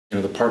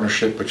The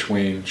partnership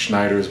between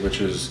Schneider's, which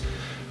is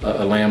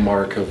a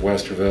landmark of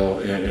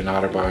Westerville, and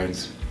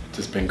Otterbein's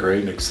just been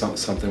great, and it's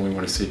something we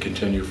want to see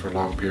continue for a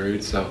long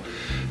period. So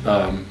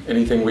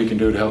anything we can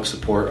do to help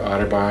support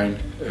Otterbein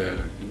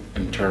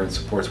in turn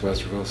supports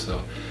Westerville,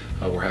 so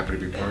we're happy to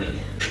be part of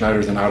it.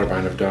 Schneider's and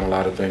Otterbein have done a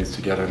lot of things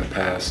together in the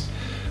past,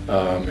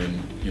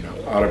 and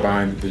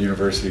Otterbein, the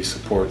university,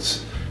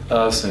 supports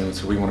us, and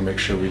so we want to make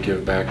sure we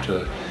give back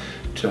to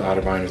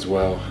Otterbein as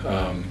well.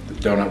 The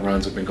donut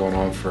runs have been going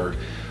on for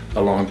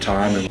a long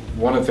time, and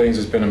one of the things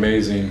that's been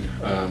amazing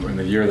in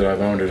the year that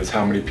I've owned it is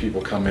how many people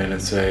come in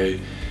and say,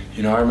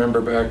 I remember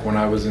back when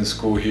I was in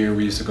school here,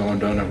 we used to go on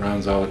donut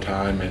runs all the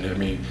time. And I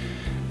mean,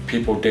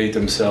 people date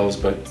themselves,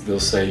 but they'll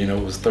say,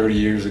 it was 30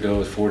 years ago, it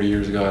was 40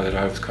 years ago that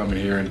I was coming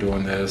here and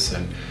doing this.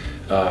 And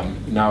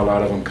now a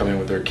lot of them come in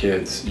with their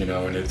kids,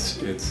 and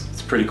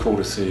it's pretty cool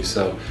to see.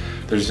 So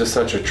there's just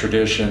such a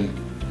tradition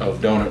of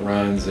donut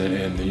runs,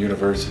 and the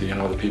university and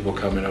all the people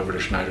coming over to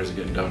Schneider's and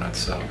getting donuts.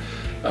 So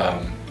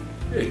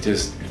it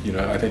just,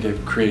 I think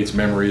it creates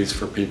memories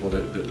for people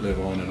that live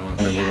on, and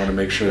we want to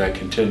make sure that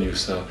continues.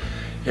 So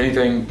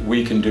anything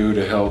we can do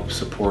to help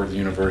support the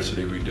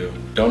university, we do.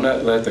 Don't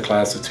let the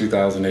class of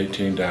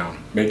 2018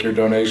 down. Make your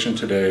donation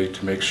today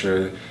to make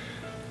sure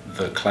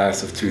the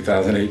class of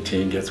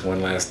 2018 gets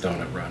one last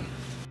donut run.